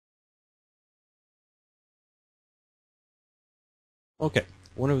Okay,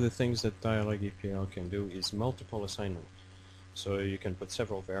 one of the things that Dyalog APL can do is multiple assignment. So you can put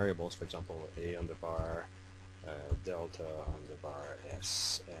several variables, for example, a underbar, delta underbar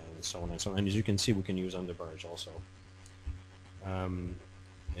s, and so on and so on. And as you can see, we can use underbars also. And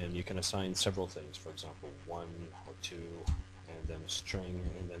you can assign several things, for example, 1 or 2, and then a string,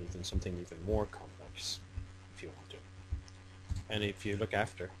 and then even something even more complex if you want to. And if you look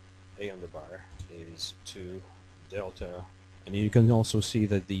after, a underbar is 2 delta, and you can also see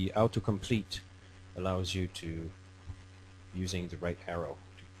that the autocomplete allows you to, using the right arrow,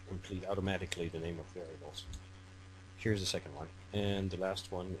 to complete automatically the name of variables. Here's the second one, and the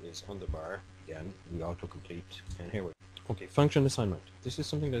last one is underbar, again, the autocomplete, and here we go. Okay, function assignment. This is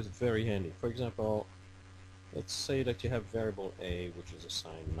something that's very handy. For example, let's say that you have variable a, which is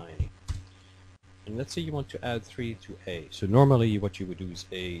assigned 90. And let's say you want to add 3 to a. So normally what you would do is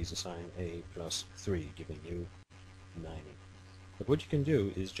a is assign a plus 3, giving you 90. But what you can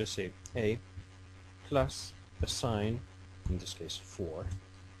do is just say a plus assign, in this case 4,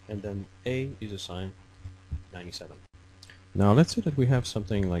 and then a is assigned 97. Now let's say that we have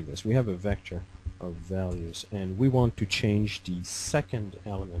something like this. We have a vector of values, and we want to change the second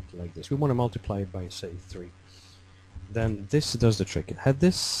element like this. We want to multiply it by, say, 3. Then this does the trick. Had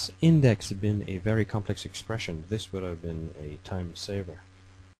this index been a very complex expression, this would have been a time saver.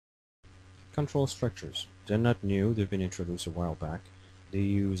 Control structures. They're not new. They've been introduced a while back. They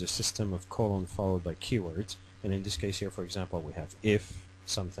use a system of colon followed by keywords, and in this case here, for example, we have if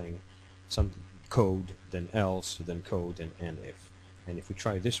something, some code, then else, then code, and if. And if we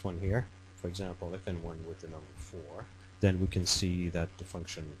try this one here, for example, if and when with the number 4, then we can see that the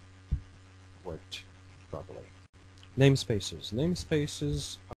function worked properly. Namespaces.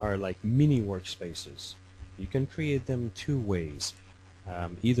 Namespaces are like mini workspaces. You can create them two ways,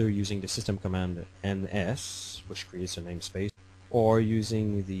 either using the system command ns, which creates a namespace, or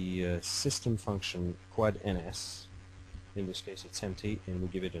using the system function quad ns. In this case it's empty, and we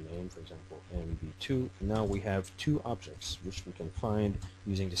give it a name, for example nb2. Now we have two objects which we can find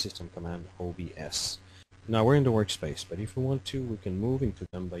using the system command obs. Now we're in the workspace, but if we want to, we can move into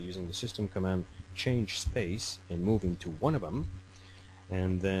them by using the system command change space and moving to one of them,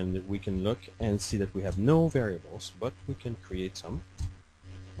 and then we can look and see that we have no variables, but we can create some.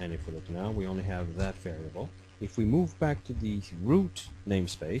 And if we look now, we only have that variable. If we move back to the root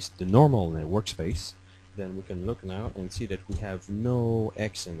namespace, the normal workspace, then we can look now and see that we have no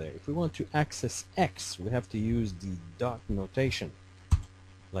x in there. If we want to access x, we have to use the dot notation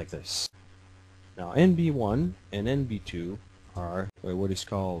like this. Now NB1 and NB2 are what is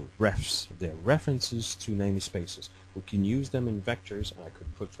called refs. They're references to namespaces. We can use them in vectors. I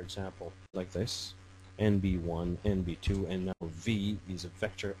could put, for example, like this, NB1, NB2, and now V is a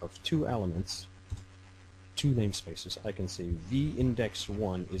vector of 2 elements, 2 namespaces. I can say V index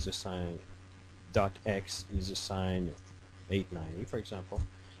 1 is assigned dot x is assigned 890, for example.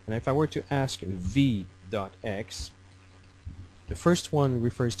 And if I were to ask V dot x, the first one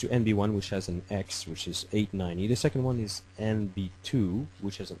refers to NB1, which has an x, which is 890. The second one is NB2,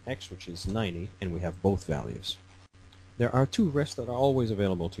 which has an x, which is 90, and we have both values. There are 2 refs that are always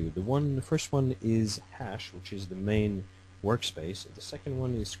available to you. The first one is hash, which is the main workspace. The second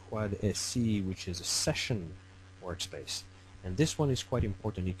one is quad sc, which is a session workspace. And this one is quite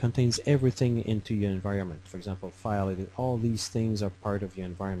important. It contains everything into your environment. For example, file, all these things are part of your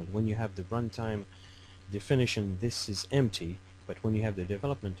environment. When you have the runtime definition, this is empty. But when you have the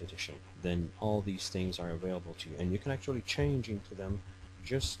development edition, then all these things are available to you, and you can actually change into them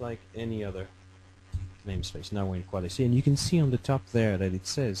just like any other namespace. Now we're in Quad SC, and you can see on the top there that it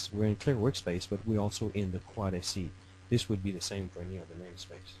says we're in Clear Workspace, but we're also in the Quad SC. This would be the same for any other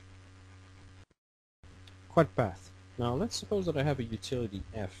namespace. Quad Path. Now let's suppose that I have a utility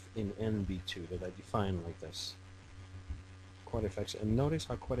f in NB2 that I define like this. QuadFX, and notice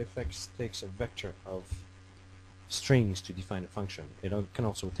how QuadFX takes a vector of strings to define a function. It can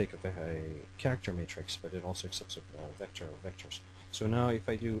also take a character matrix, but it also accepts a vector of vectors. So now if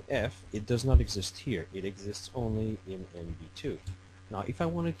I do f, it does not exist here. It exists only in NB2. Now if I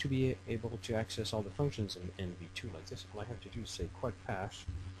wanted to be able to access all the functions in NB2 like this, all I have to do is say quad path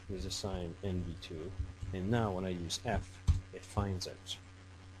is assigned NB2, and now when I use f, it finds it.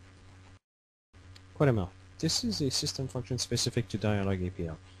 QuadML. This is a system function specific to Dyalog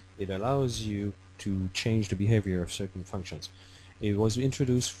APL. It allows you to change the behavior of certain functions. It was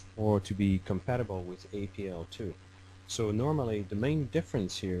introduced to be compatible with APL2. So normally the main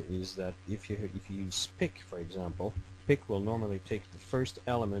difference here is that if you use pick, for example, pick will normally take the first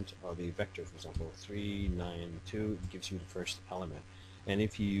element of a vector. For example, 392 gives you the first element, and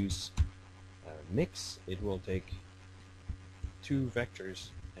if you use mix, it will take two vectors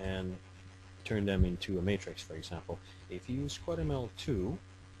and turn them into a matrix, for example. If you use QuadML2,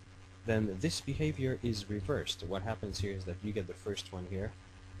 then this behavior is reversed. What happens here is that you get the first one here,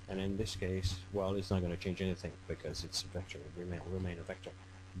 and in this case, well, it's not going to change anything because it's a vector, it remain a vector,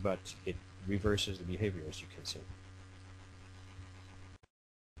 but it reverses the behavior, as you can see.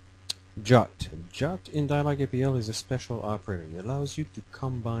 Jot. Jot in Dyalog APL is a special operator. It allows you to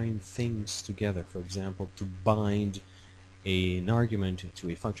combine things together. For example, to bind an argument to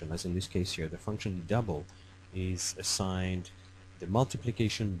a function, as in this case here, the function double is assigned the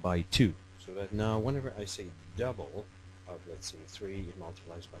multiplication by 2. So that now whenever I say double of, let's say, 3, it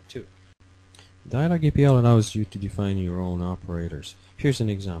multiplies by 2. Dyalog APL allows you to define your own operators. Here's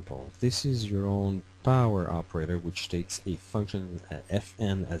an example. This is your own power operator, which takes a function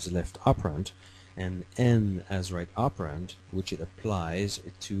fn as left operand and n as right operand, which it applies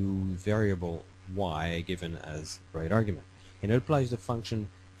to variable y given as right argument. And it applies the function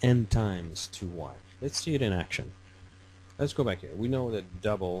n times to y. Let's see it in action. Let's go back here. We know that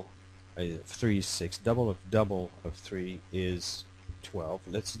double 3 is 6. Double of 3 is 12.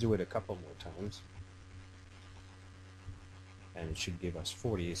 Let's do it a couple more times. And it should give us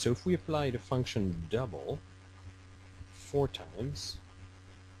 40. So if we apply the function double 4 times,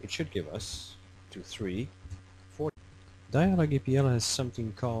 it should give us 2, 3, 4. Dyalog APL has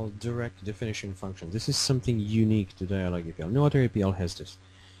something called direct definition function. This is something unique to Dyalog APL. No other APL has this.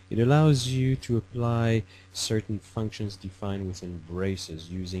 It allows you to apply certain functions defined within braces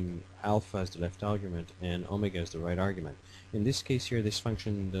using alpha as the left argument and omega as the right argument. In this case here, this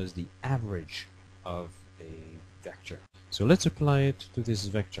function does the average of a vector. So let's apply it to this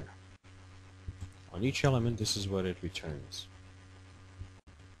vector. On each element, this is what it returns.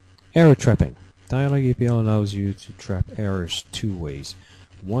 Error trapping. Dyalog APL allows you to trap errors 2 ways.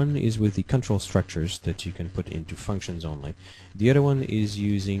 One is with the control structures that you can put into functions only. The other one is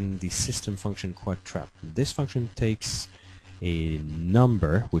using the system function quadtrap. This function takes a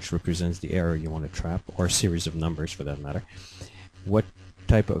number, which represents the error you want to trap, or a series of numbers for that matter, what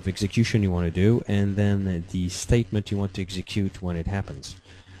type of execution you want to do, and then the statement you want to execute when it happens.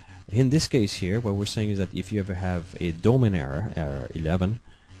 In this case here, what we're saying is that if you ever have a domain error, error 11,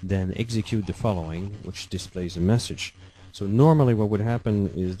 then execute the following, which displays a message. So normally what would happen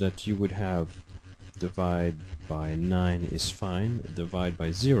is that you would have divide by 9 is fine, divide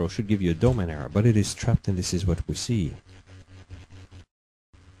by 0 should give you a domain error, but it is trapped and this is what we see.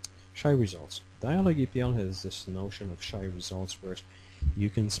 Shy results. Dyalog APL has this notion of shy results where you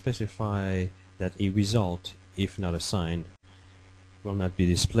can specify that a result, if not assigned, will not be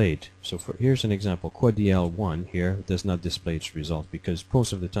displayed. So here's an example. QuadDL1 here does not display its result because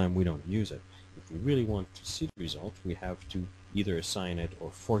most of the time we don't use it. If we really want to see the result, we have to either assign it or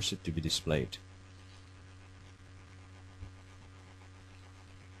force it to be displayed.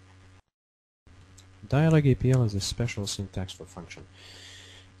 Dyalog APL is a special syntax for function.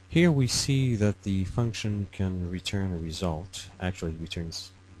 Here we see that the function can return a result. Actually, it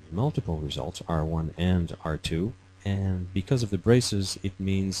returns multiple results, R1 and R2. And because of the braces, it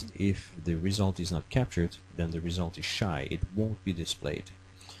means if the result is not captured, then the result is shy. It won't be displayed.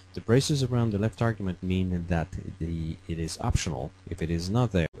 The braces around the left argument mean that it is optional. If it is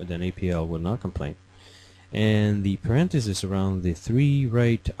not there, then APL will not complain. And the parenthesis around the 3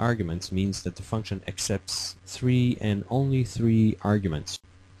 right arguments means that the function accepts 3 and only 3 arguments.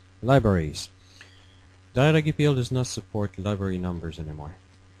 Libraries. Dyalog APL does not support library numbers anymore.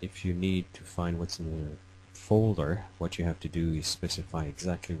 If you need to find what's in the folder, what you have to do is specify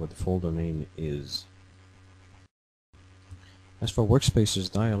exactly what the folder name is. As for Workspaces,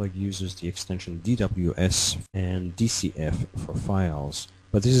 Dyalog uses the extension DWS and DCF for files,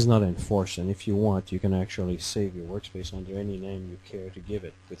 but this is not enforced, and if you want, you can actually save your workspace under any name you care to give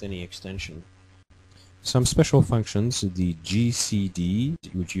it with any extension. Some special functions, the GCD,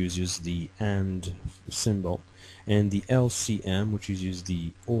 which uses the AND symbol, and the LCM, which uses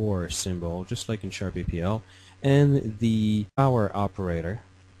the OR symbol, just like in Sharp APL, and the power operator,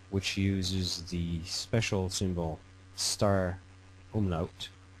 which uses the special symbol star umlaut,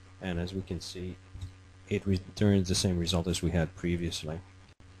 and as we can see, it returns the same result as we had previously.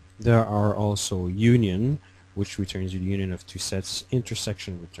 There are also union, which returns the union of two sets,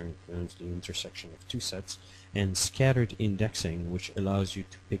 intersection returns the intersection of two sets, and scattered indexing, which allows you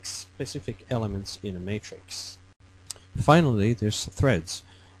to pick specific elements in a matrix. Finally, there's threads.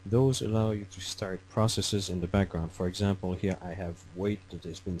 Those allow you to start processes in the background. For example, here I have wait that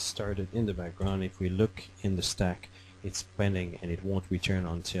has been started in the background. If we look in the stack, it's pending and it won't return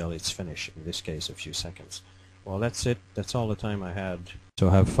until it's finished, in this case a few seconds. Well, that's it. That's all the time I had.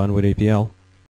 So have fun with APL.